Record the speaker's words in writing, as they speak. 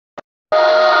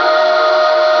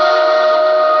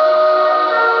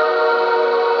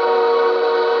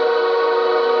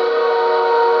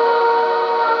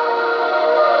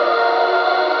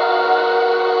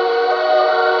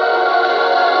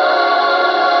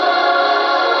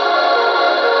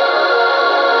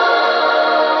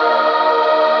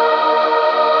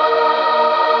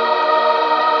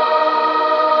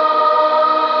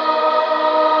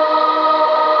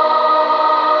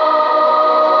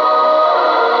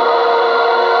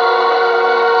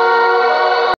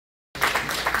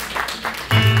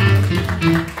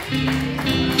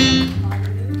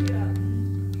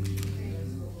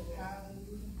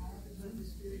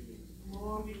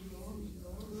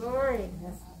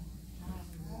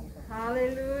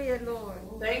Hallelujah, Lord.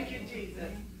 Thank you,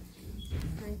 Jesus.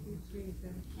 Thank you,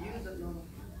 Jesus. Use it, Lord.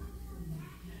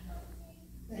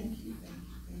 Thank you,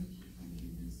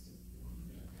 Minister.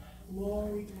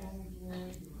 Glory, glory,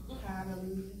 glory.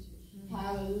 Hallelujah.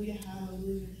 Hallelujah,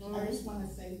 hallelujah. I just want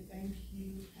to say thank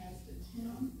you, Pastor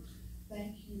Tim.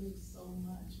 Thank you so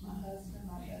much. My husband,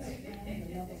 my best friend,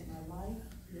 the love of my life.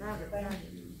 Thank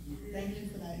you. Thank you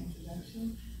for that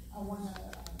introduction. I want to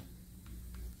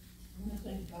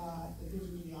thank God for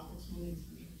giving me the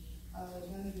opportunity.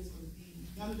 None of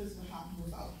this would happen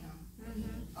without him.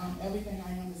 Everything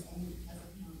I am is only because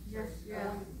of him. Yes,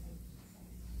 yes.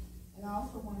 And I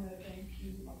also want to thank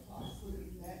you, Apostle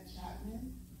Yvette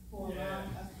Chapman, for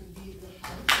allowing us to be your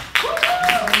house.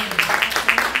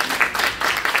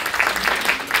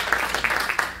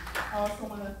 I also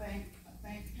want to thank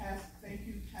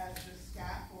you, Pastor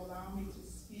Scott, for allowing me to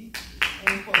speak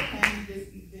and for planning this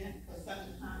event for such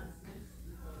a time as this.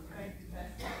 Thank you,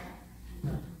 Pastor Scott.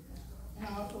 And I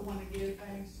also want to give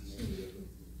thanks to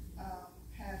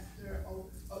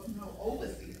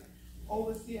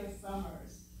Overseer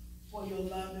Summers, for your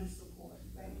love and support.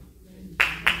 Thank you.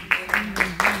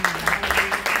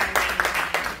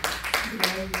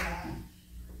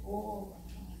 Oh,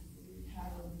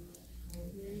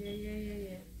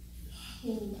 hallelujah.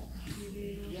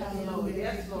 Yes, Lord.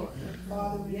 Yes, Lord.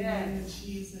 Father, in the name of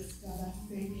Jesus, God, I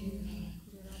thank you,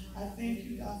 God. I thank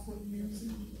you, God, for using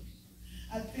me.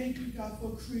 I thank you, God,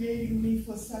 for creating me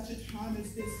for such a time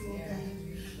as this, Lord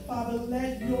God. Father,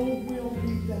 let your will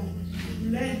be done.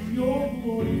 Let your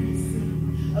glory be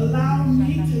seen. Allow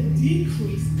me to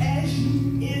decrease as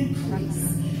you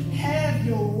increase. Have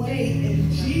your way in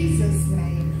Jesus'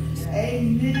 name.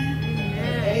 Amen.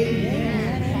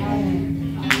 Amen. Hallelujah.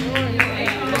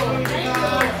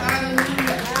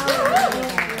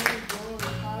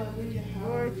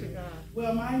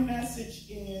 Well, my message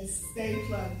is stay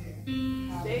plugged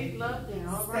in. Stay plugged in.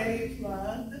 All right. Stay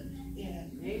plugged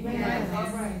in. Amen.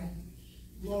 All right.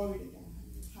 Glory to God.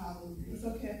 Hallelujah. It's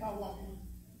okay if I walk in.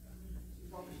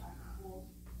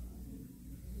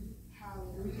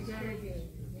 Hallelujah.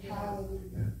 Hallelujah.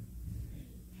 Hallelujah.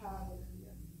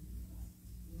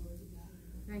 Glory to God.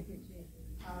 Thank you, Jesus.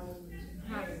 Hallelujah.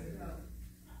 Hallelujah.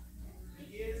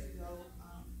 Years ago,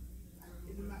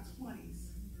 in my 20s,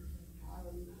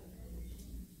 hallelujah,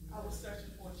 I was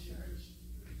searching for a church.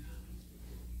 And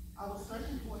I was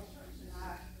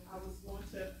going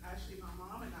to, actually my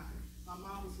mom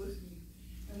was with me,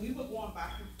 and we were going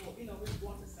back and forth, we were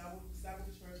going to several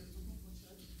churches, looking for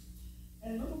churches,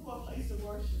 and looking for a place to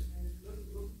worship, and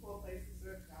looking for a place to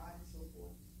serve God, and so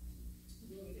forth.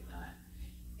 Glory to God.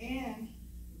 And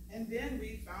then we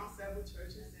found several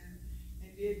churches and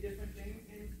did different things,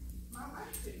 and my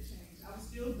life didn't change. I was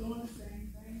still doing the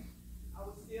same thing. I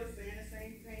was still saying the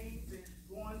same things and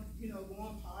going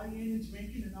partying and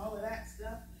drinking and all of that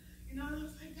stuff. And I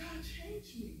was like, God,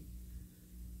 change me.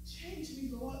 Change me,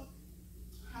 Lord.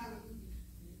 Hallelujah.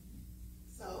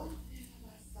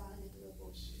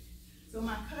 So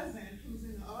my cousin, who's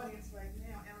in the audience right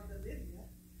now, Elder Lydia,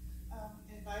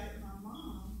 invited my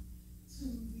mom to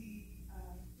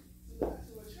a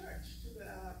church.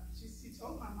 She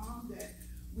told my mom that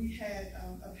we had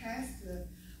a pastor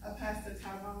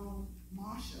Tyrone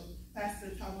Marshall,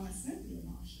 Pastor Tyrone Cynthia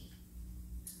Marshall.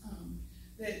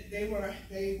 That they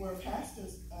were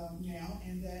pastors now,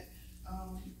 and that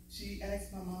she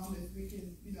asked my mom if we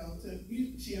can,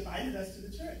 she invited us to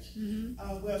the church.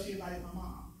 Well, she invited my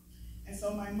mom. And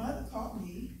so my mother called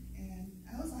me, and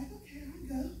I was like, okay, I'll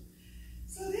go.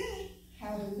 So then,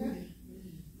 hallelujah,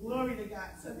 glory to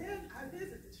God. So then I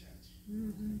visit the church.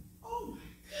 Oh my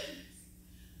goodness.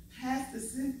 Pastor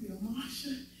Cynthia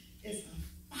Marshall is a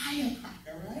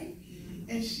firecracker, right?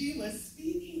 And she was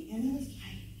speaking, and it was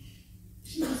like,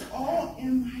 she was all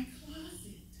in my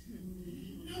closet.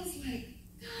 And I was like,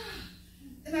 God.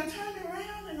 And I turned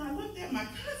around, and I looked at my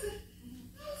cousin.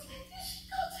 I was like, did she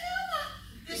go tell my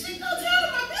business? Did she go tell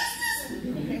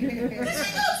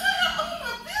all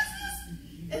my business?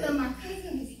 And then my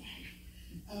cousin was like,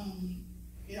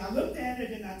 and I looked at her,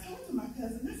 and I talked to my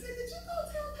cousin. I said, did you go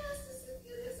tell Pastor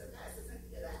Cynthia this and Pastor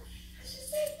Cynthia that? And she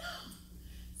said, no.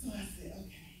 So I said,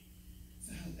 okay.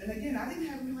 So, and again, I didn't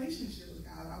have a relationship with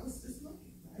God. I was just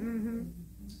looking, right?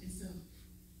 And so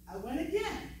I went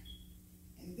again.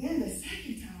 And then the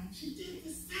second time, she did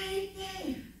the same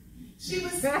thing. She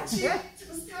was telling,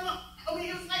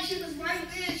 it was like she was right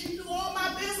there. She knew all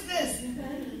my business.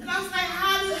 And I was like,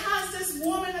 how's this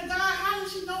woman of God, how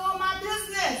does she know all my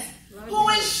business? Who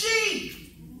is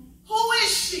she? Who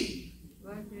is she?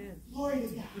 Glory to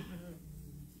God.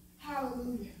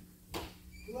 Hallelujah.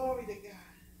 Glory to God.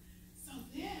 So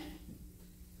then,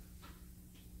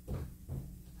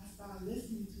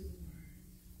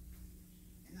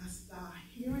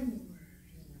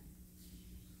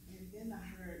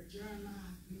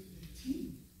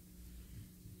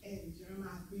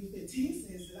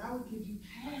 I would give you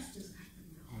pastors after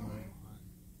my heart.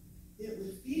 It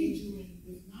would feed you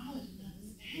with knowledge and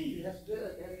understanding. That's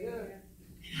good. That's good.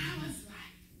 And I was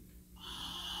like,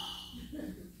 oh,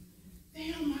 they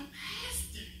are my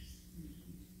pastors.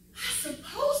 I'm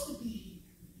supposed to be here.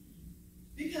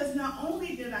 Because not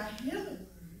only did I hear the word,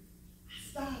 I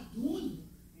started doing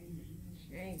the word.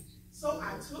 Change. So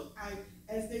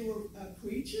as they were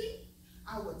preaching,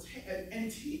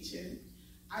 and teaching,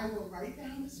 I would write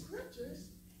down the scriptures,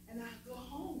 and I'd go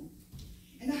home,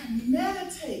 and I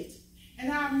meditate,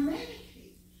 and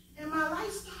and my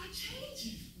life started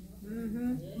changing.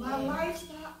 Mm-hmm. My life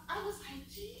started, I was like,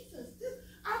 Jesus,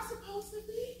 I'm supposed to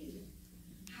be here.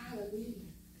 Hallelujah.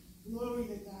 Glory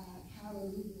to God.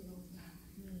 Hallelujah, Lord God.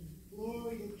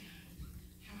 Glory to God.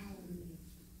 Hallelujah.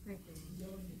 Thank you.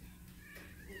 Glory to God.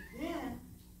 And then,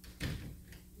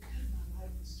 because my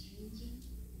life was changing,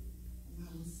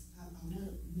 and I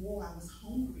wanted more, I was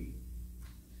hungry,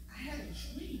 I had a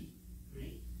dream,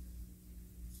 right?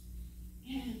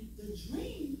 And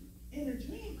in the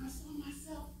dream, I saw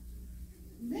myself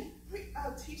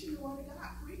teaching the word of God,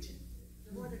 preaching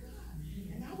the word of God.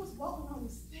 And I was walking on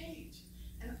the stage,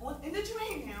 and in the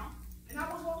dream now, and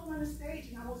I was walking on the stage,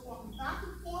 and I was walking back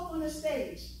and forth on the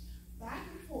stage, back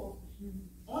and forth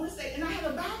on the stage, and I had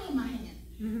a Bible in my hand,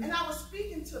 and I was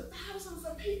speaking to thousands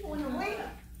of people in the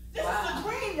arena. This is a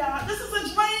dream, y'all. This is a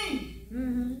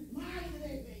dream. Why did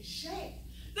they shake?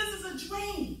 This is a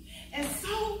dream. And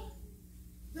so,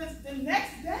 the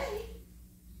next day,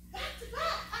 back to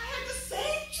back, I had the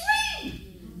same dream.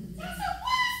 I said,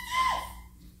 what is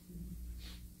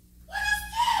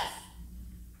this?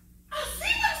 I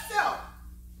see myself.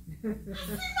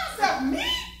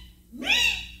 Me,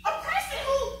 a person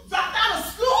who dropped out of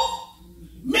school.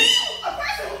 Me, a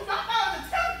person who dropped out of the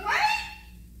 10th grade.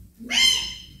 Me,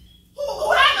 who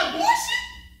had an abortion.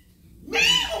 Me,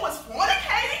 who was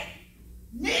fornicating.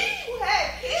 Me, who had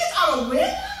kids out of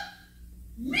wedlock.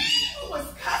 Me, who was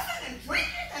cussing and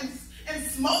drinking and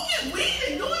smoking weed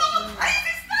and doing all the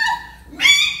crazy stuff.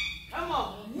 Me. Come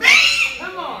on. Me.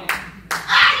 Come on.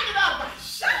 I ended up by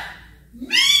shot.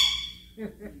 Me.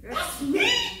 That's me.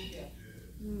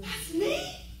 That's me.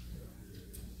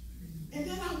 And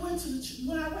then when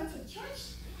I went to church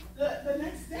the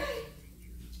next day,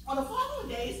 on the following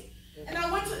days, and I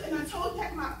told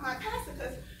my pastor,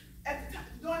 because at the time,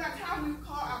 during that time we would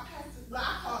call our pastors,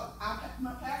 I called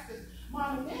my pastors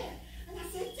Mom and Dad. And I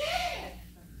said, Dad,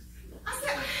 I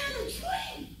had a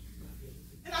dream.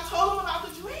 And I told him about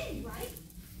the dream, right?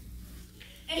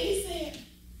 And he said,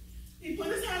 he put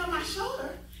his hand on my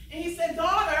shoulder, and he said,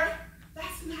 daughter,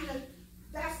 that's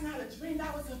not a dream,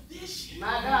 that was a vision.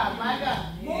 My God, my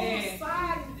God. Both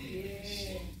sides.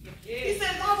 He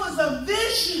said, that was a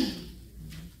vision.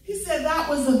 He said, that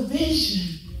was a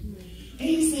vision. And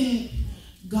he said,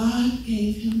 God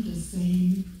gave him the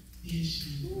same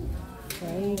vision.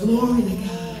 Glory to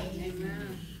God.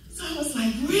 Amen. So I was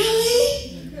like,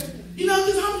 really?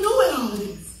 Because I'm new at all of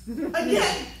this.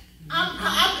 Again,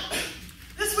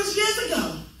 this was years ago.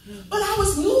 But I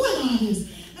was new at all this.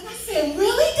 And I said,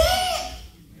 really, Dad?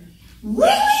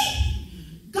 Really?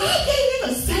 God gave you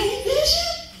the same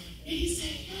vision? And he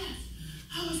said, yes.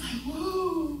 I was like,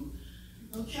 whoa.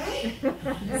 Okay? So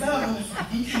I was like,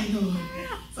 okay, Lord.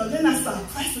 So then I started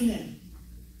pressing in.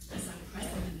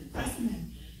 Pressing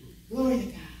in. Glory to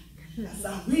God. I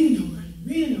started reading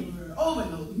the word over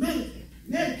and over,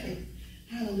 meditate.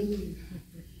 Hallelujah.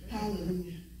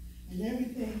 Hallelujah. And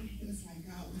everything, it was like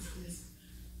God was just,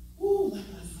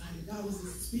 God was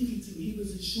just speaking to me. He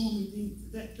was just showing me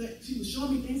things she was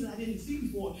showing me things that I didn't see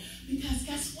before. Because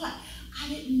guess what? I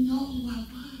didn't know who I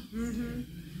was.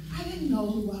 I didn't know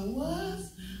who I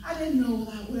was. I didn't know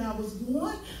where I was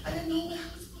going. I didn't know what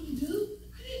I was going to do.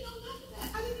 I didn't know none of that.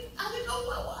 I didn't know who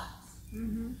I was.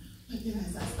 But then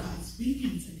as I started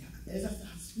speaking to God, as I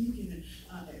started speaking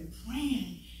and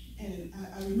praying, and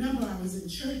I remember I was in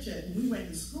church and we went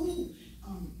to school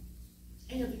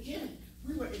in the beginning.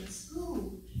 We were in a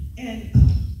school and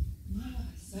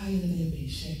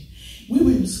we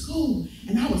were in school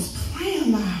and I was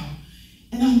praying loud.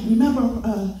 And I remember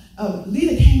a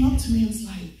leader came up to me and was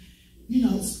like,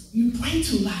 you pray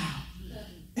too loud.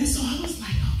 And so I was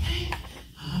like, okay.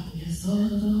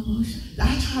 I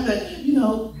try to, be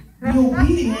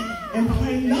obedient and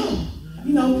pray low.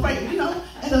 Pray,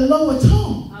 at a lower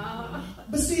tone.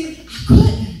 But see, I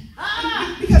couldn't.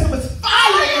 Because it was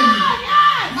fire in me.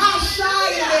 My shy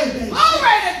baby.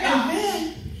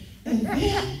 And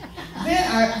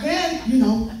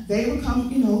then, they would come,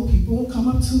 people would come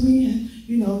up to me and,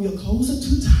 your clothes are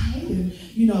too tight and,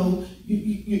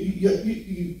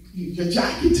 your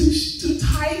jacket too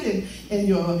tight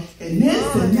and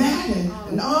this and that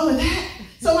and all of that.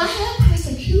 So I had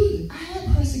persecutions.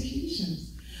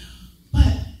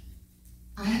 But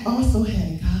I also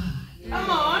had God. Come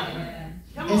on.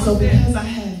 Come on. And so because I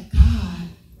had God,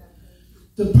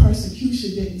 the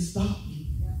persecution didn't stop me.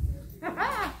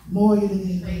 More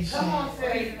than that. Come on,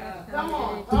 say. Come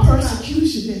on. The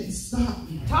persecution didn't stop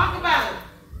me. Talk about it.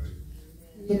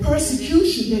 The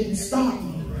persecution didn't stop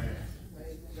me.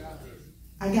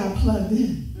 I got plugged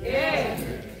in. Yeah.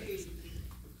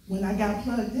 When I got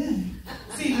plugged in.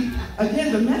 See,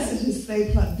 again, the message is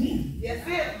stay plugged in. That's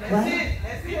it. That's Right? it.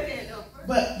 That's it.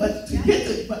 But to get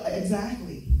to,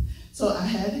 exactly. So I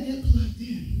had to get plugged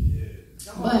in.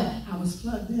 But I was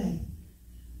plugged in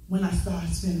when I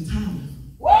started spending time with him.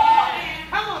 Woo!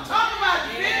 Come on, talk about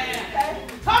it. Yeah.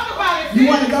 Talk about it. You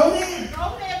want to go there?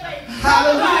 Go there, baby.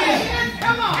 Hallelujah.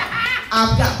 Come on.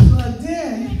 I got plugged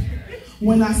in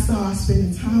when I started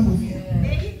spending time with him.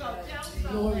 There you go.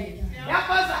 Glory to God. Help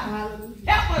us out.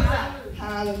 Hallelujah. Help us out.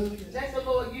 Hallelujah. Thank the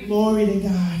Lord. You. Glory to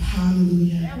God.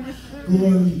 Hallelujah.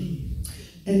 Glory.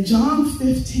 And John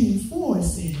 15:4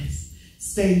 says,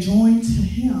 stay joined to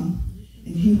him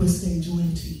and he will stay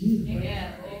joined to you.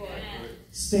 Yeah.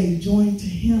 Stay joined to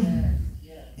him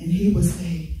and he will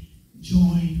stay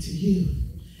joined to you.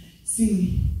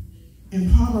 See, in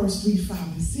Proverbs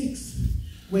 3:5-6,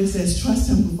 where it says, trust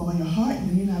him with all your heart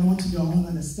and lean not onto your own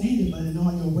understanding, but in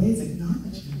all your ways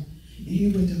acknowledge him, and he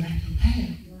will direct your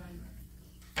path.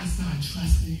 I started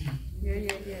trusting him.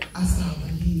 I started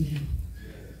believing.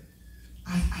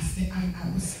 I said I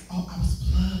was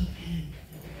plugged in.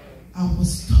 I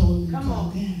was totally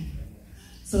plugged in.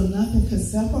 So nothing could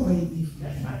separate me from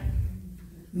him.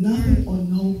 Nothing or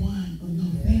no one or no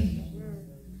thing.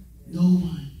 No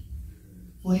one.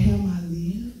 For him I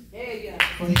live.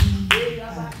 For him I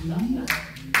breathe.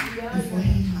 And for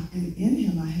him and in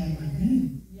him I have my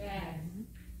being.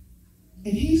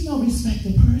 And he's no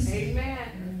respected person.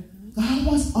 Amen. God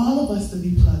wants all of us to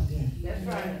be plugged in. That's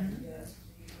right.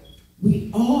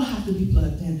 We all have to be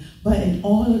plugged in. But in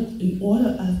order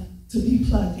to be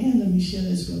plugged in, let me share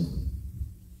this real quick.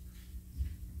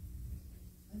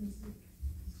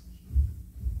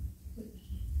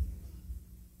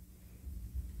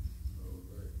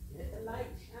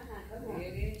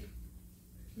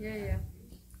 Yeah.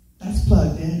 That's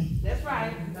plugged in. That's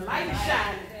right. The light is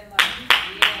shining.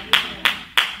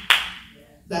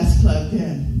 That's plugged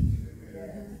in.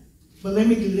 But let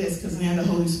me do this, because now the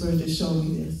Holy Spirit just showed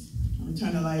me this. I'm going to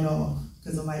turn the light off,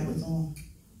 because the light was on.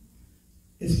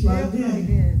 It's plugged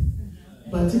in.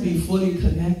 But to be fully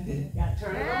connected. Got to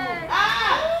turn it on.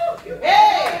 Ah!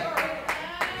 Hey!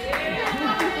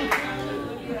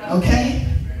 Okay?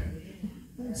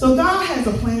 So God has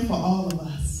a plan for all of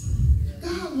us.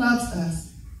 God loves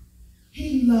us.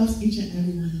 He loves each and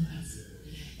every one of us.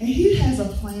 And he has a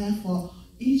plan for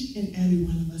each and every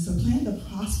one of us. A plan to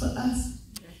prosper us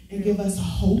and give us a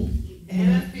hope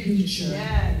and a future.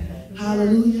 Yes.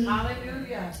 Hallelujah.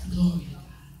 Hallelujah. Glory to God.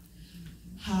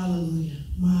 Hallelujah.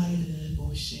 My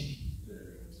Moshe.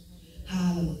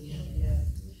 Hallelujah.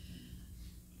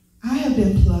 I have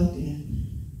been plugged in,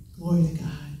 glory to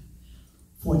God,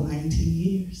 for 19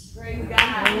 years. Praise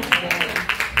God.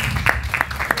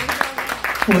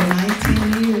 For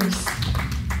 19 years,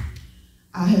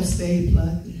 I have stayed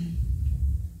plugged in.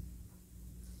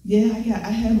 Yeah,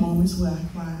 I had moments where I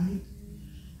cried.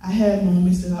 I had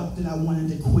moments that I wanted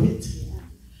to quit,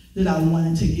 that I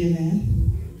wanted to give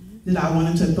in, that I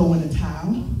wanted to throw in the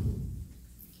towel.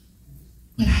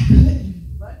 But I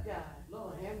couldn't. But God,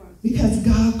 Lord, have mercy. Because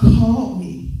God called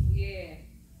me. Yeah.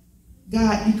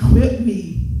 God equipped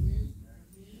me.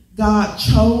 God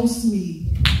chose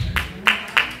me.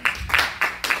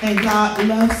 And God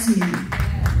loves me.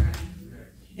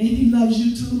 And he loves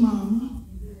you too, Mama.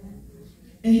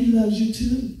 And he loves you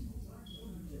too.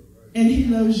 And he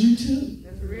loves you too.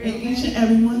 And each and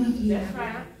every one of you. That's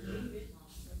right.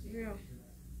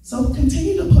 So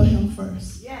continue to put him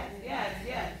first. Yes.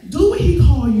 Do what he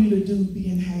called you to do,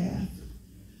 be in half.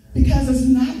 Because it's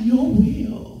not your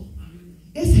will.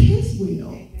 It's his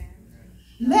will.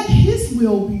 Let his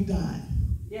will be done.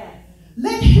 Yes.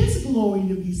 Let his glory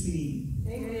to be seen.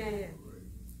 Amen.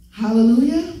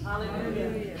 Hallelujah.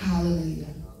 Hallelujah.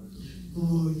 Hallelujah.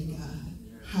 Glory to God.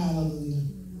 Hallelujah.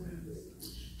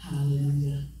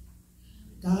 Hallelujah.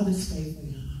 God is faithful,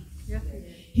 y'all.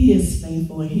 He is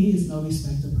faithful, and he is no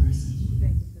respecter of person.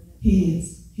 He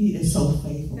is. He is so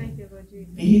faithful. Thank you, Lord Jesus.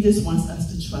 And he just wants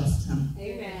us to trust him.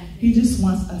 Amen. He just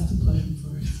wants us to put him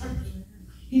first.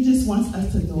 He just wants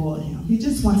us to adore him. He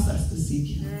just wants us to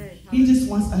seek him. He just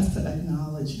wants us to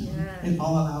acknowledge him in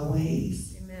all our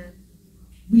ways. Amen.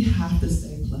 We have to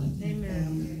stay plugged in, Amen.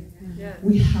 family. Yes.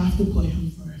 We have to put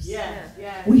him first. Yes.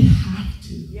 Yes. We have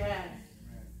to. Yes.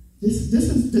 This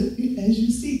is the, as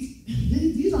you see,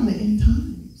 these are the end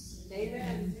times.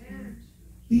 Amen.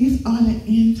 These are the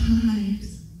end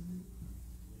times.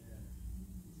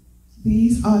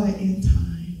 These are the end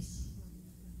times.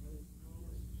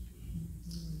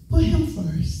 Put him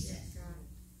first.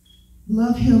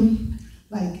 Love him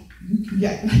like you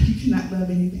cannot love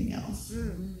anything else.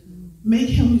 Make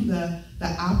him the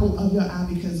apple of your eye,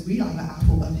 because we are the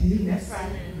apple of his. That's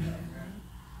right.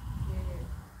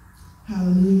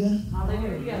 Hallelujah.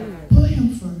 Hallelujah. Put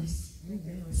him first.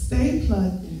 Stay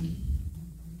plugged in.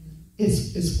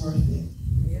 It's worth it.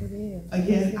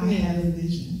 Again, I had a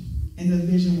vision, and the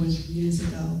vision was years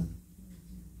ago.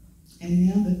 And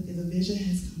now the vision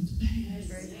has come to pass.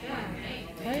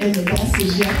 And the best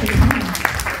is yet to come.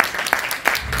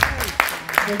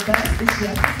 The best is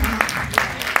yet to come.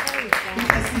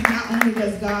 Because see, not only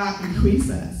does God increase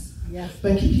us,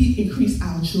 but he increase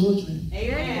our children.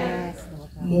 Amen.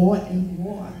 More and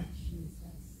more.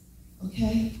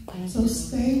 Okay? So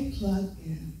stay plugged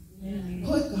in.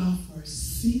 Put God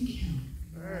first. Seek him.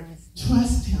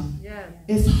 Trust him.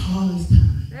 It's harvest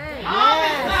time.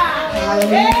 Harvest time.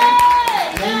 Hallelujah.